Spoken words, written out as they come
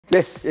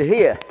See, you're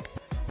here.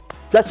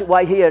 Just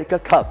right here, the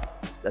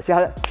cup. Let's see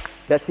how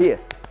that's here.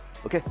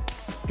 Okay.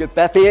 Good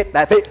back feet,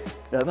 back feet.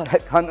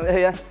 Come over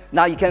here.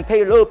 Now you can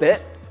play a little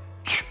bit.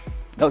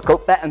 No, go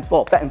back and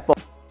forth, back and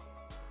forth.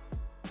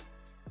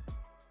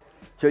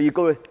 So you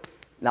go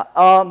now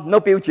arm, no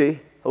BG,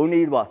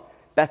 only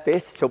what? Back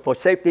fist. So for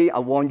safety, I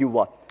want you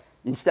what?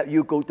 Instead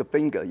you go the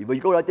finger. If you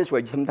go like this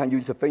way, you sometimes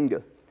use the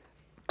finger.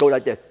 Go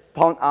like this,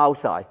 palm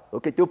outside.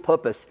 Okay, do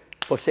purpose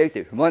for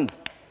safety. One,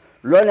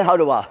 learning how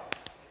to what?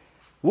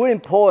 Really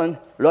important,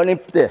 learning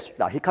this.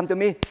 Now he come to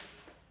me,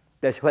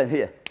 this one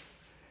here.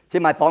 See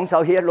my bounce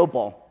out here, low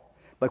ball.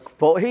 But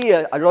for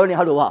here, I learning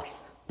how to walk,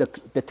 the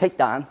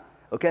takedown,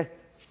 okay?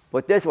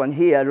 For this one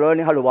here, I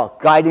learning how to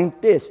walk, guiding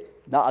this.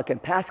 Now I can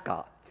pass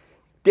guard.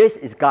 This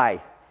is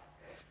guide.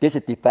 This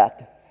is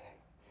defect.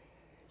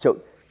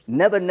 So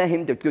never let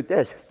him to do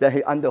this, then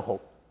he underhold.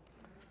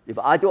 If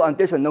I do on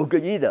this one, no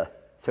good either.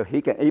 So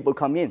he can able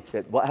come in.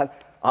 Said, what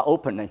I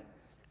opening.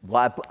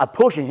 While I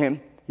pushing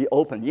him, he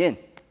open in.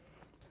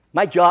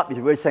 My job is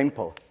very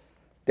simple.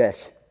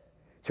 This.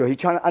 So he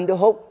trying to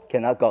underhold,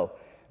 cannot go.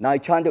 Now he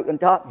trying to on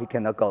top, he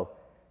cannot go.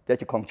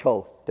 That's the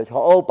control. That's her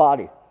whole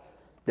body.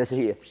 That's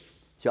here.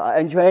 So I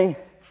entering,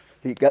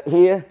 he get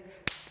here.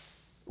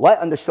 Right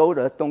on the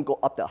shoulder, don't go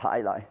up the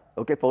high line.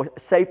 Okay, for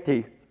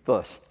safety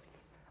first.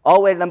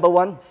 Always number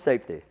one,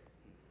 safety.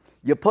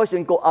 Your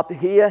person go up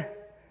here,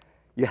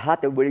 you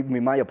have to really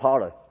remind your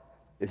partner,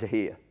 it's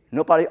here.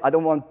 Nobody, I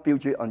don't want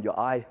beauty on your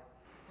eye.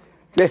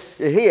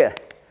 See, here.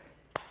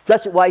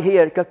 Just right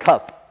here, the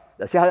cup.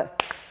 Let's see how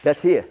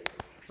that's here.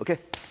 Okay.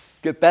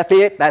 Good back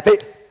feet, back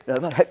feet.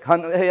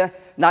 Come over here.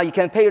 Now you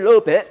can play a little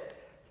bit.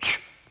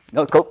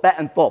 No, go back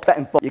and forth, back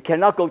and forth. You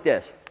cannot go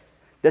this.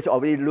 That's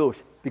already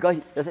loose because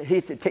he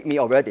take me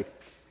already.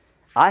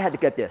 I had to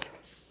get this.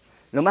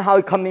 No matter how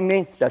he coming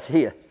in, that's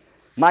here.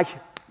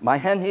 My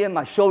hand here,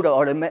 my shoulder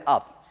already made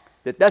up.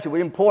 That's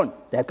really important.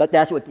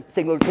 That's what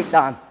single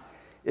takedown.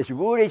 It's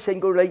really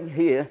single leg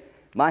here.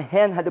 My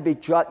hand had to be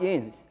dropped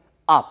in,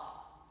 up.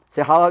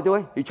 See how I do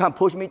it? He trying to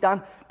push me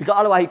down because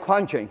otherwise he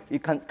crunching. He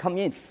can't come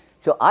in.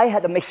 So I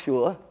had to make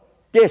sure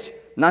this.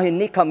 Now he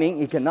need come in,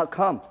 he cannot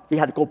come. He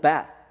had to go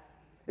back.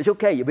 It's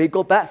okay. If he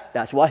go back,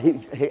 that's why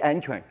he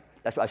entering.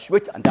 That's why I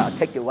switch and then I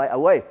take it right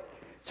away.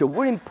 So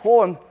really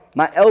important.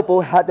 My elbow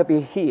had to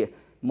be here,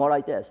 more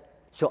like this.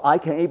 So I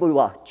can able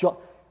to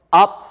drop,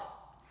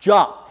 up,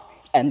 drop,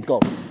 and go.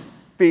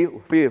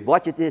 Feel.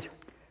 Watch this.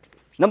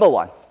 Number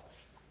one,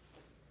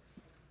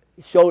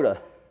 shoulder,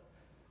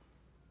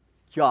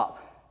 drop,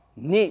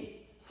 knee,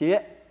 see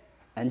it?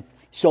 And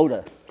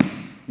shoulder.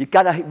 You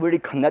gotta really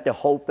connect the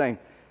whole thing.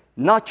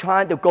 Not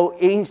trying to go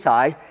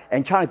inside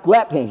and trying to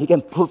grab him. He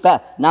can pull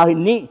back. Now he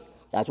need.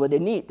 That's what they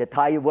need. The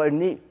Thai word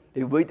need.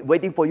 They're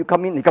waiting for you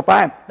come in. They go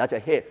bam. That's a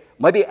hit.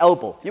 Maybe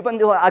elbow. Even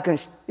though I can,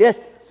 yes,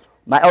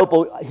 my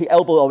elbow, he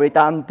elbow already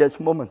down this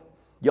moment.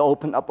 You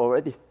open up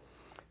already.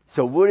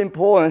 So really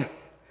important,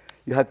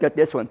 you have to get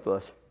this one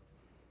first.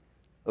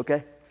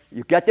 Okay?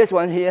 You get this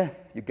one here,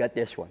 you get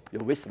this one.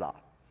 Your wrist lock.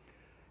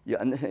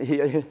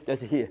 Here,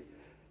 that's here.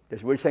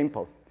 That's very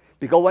simple.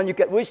 Because when you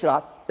get wrist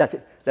lock,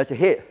 that's a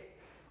hit.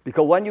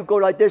 Because when you go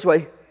like this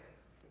way,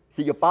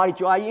 see your body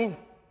dry in,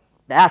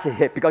 that's a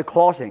hit because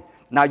crossing.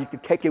 Now you can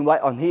kick him right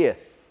on here.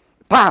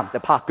 Bam! The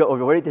pocket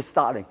already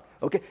starting.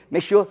 Okay?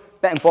 Make sure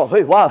back and forth.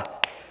 Hey, wow.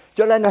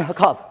 Just let him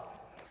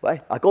cup.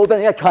 Right? I go over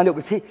there trying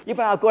to see.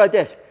 Even I go like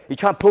this. He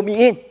trying to pull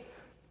me in.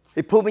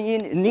 He pull me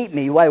in, need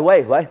me right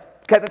away, right?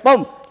 Okay,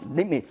 boom,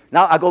 need me.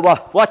 Now I go,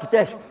 watch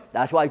this.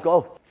 That's why I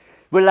go.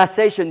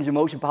 Relaxation is the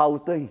most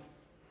powerful thing.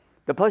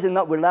 The person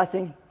not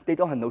relaxing, they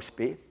don't have no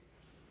speed.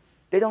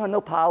 They don't have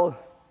no power.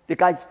 The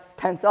guys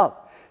tense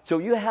up. So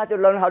you have to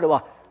learn how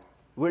to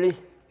really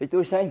do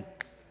the same.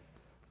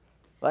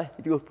 Right?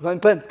 If you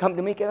come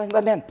to me,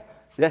 bam.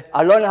 Yeah,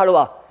 I learn how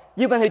to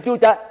even if you do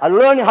that, I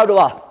learn how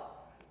to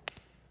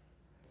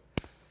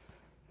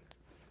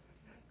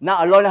Now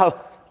I learn how.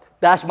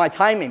 That's my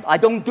timing. I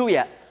don't do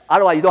it.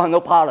 Otherwise, you don't have no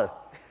partner.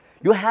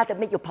 You have to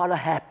make your partner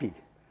happy.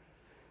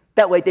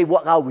 That way, they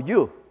work out with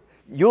you.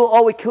 You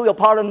always kill your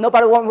partner.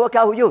 Nobody want to work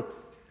out with you.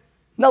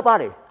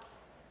 Nobody.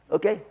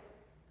 Okay?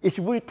 It's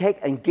really take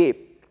and give.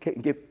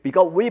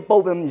 Because we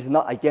both of them is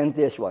not against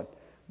this one.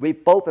 We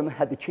both of them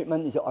have the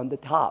treatment is on the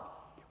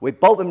top. We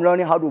both of them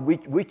learning how to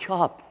reach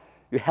up.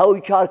 You help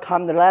each other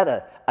climb the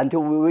ladder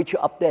until we reach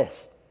up this.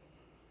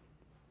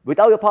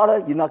 Without your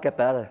partner, you not get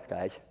better,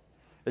 guys.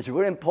 It's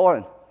really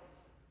important.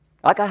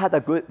 I can have a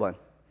good one,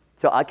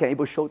 so I can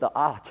able to show the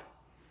art.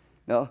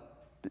 No,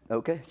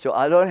 okay. So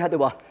I learn how to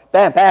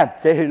bam, bam.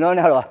 So he learn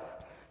how to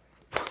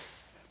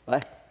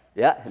right.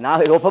 Yeah. Now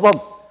he go boom,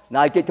 boom.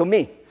 Now he get to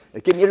me.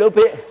 Give me a little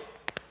bit.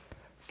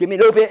 Give me a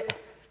little bit.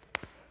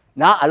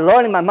 Now I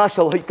learn my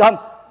muscle. He come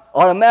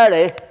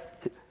automatically.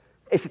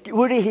 It's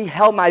really he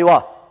held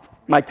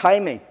my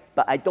timing,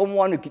 but I don't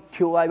want to get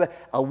too right.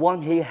 I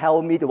want he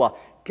help me to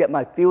get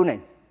my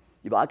feeling.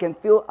 If I can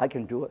feel, I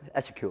can do it,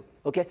 execute.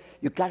 Okay?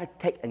 You gotta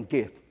take and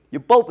give. You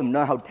both of them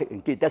learn how to take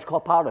and give. That's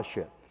called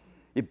partnership.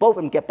 You both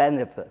of them get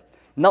benefit.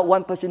 Not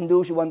one person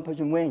lose, one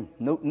person win.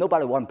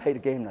 Nobody want to play the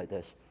game like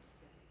this.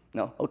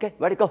 No. Okay,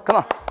 ready, go. Come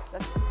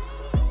on.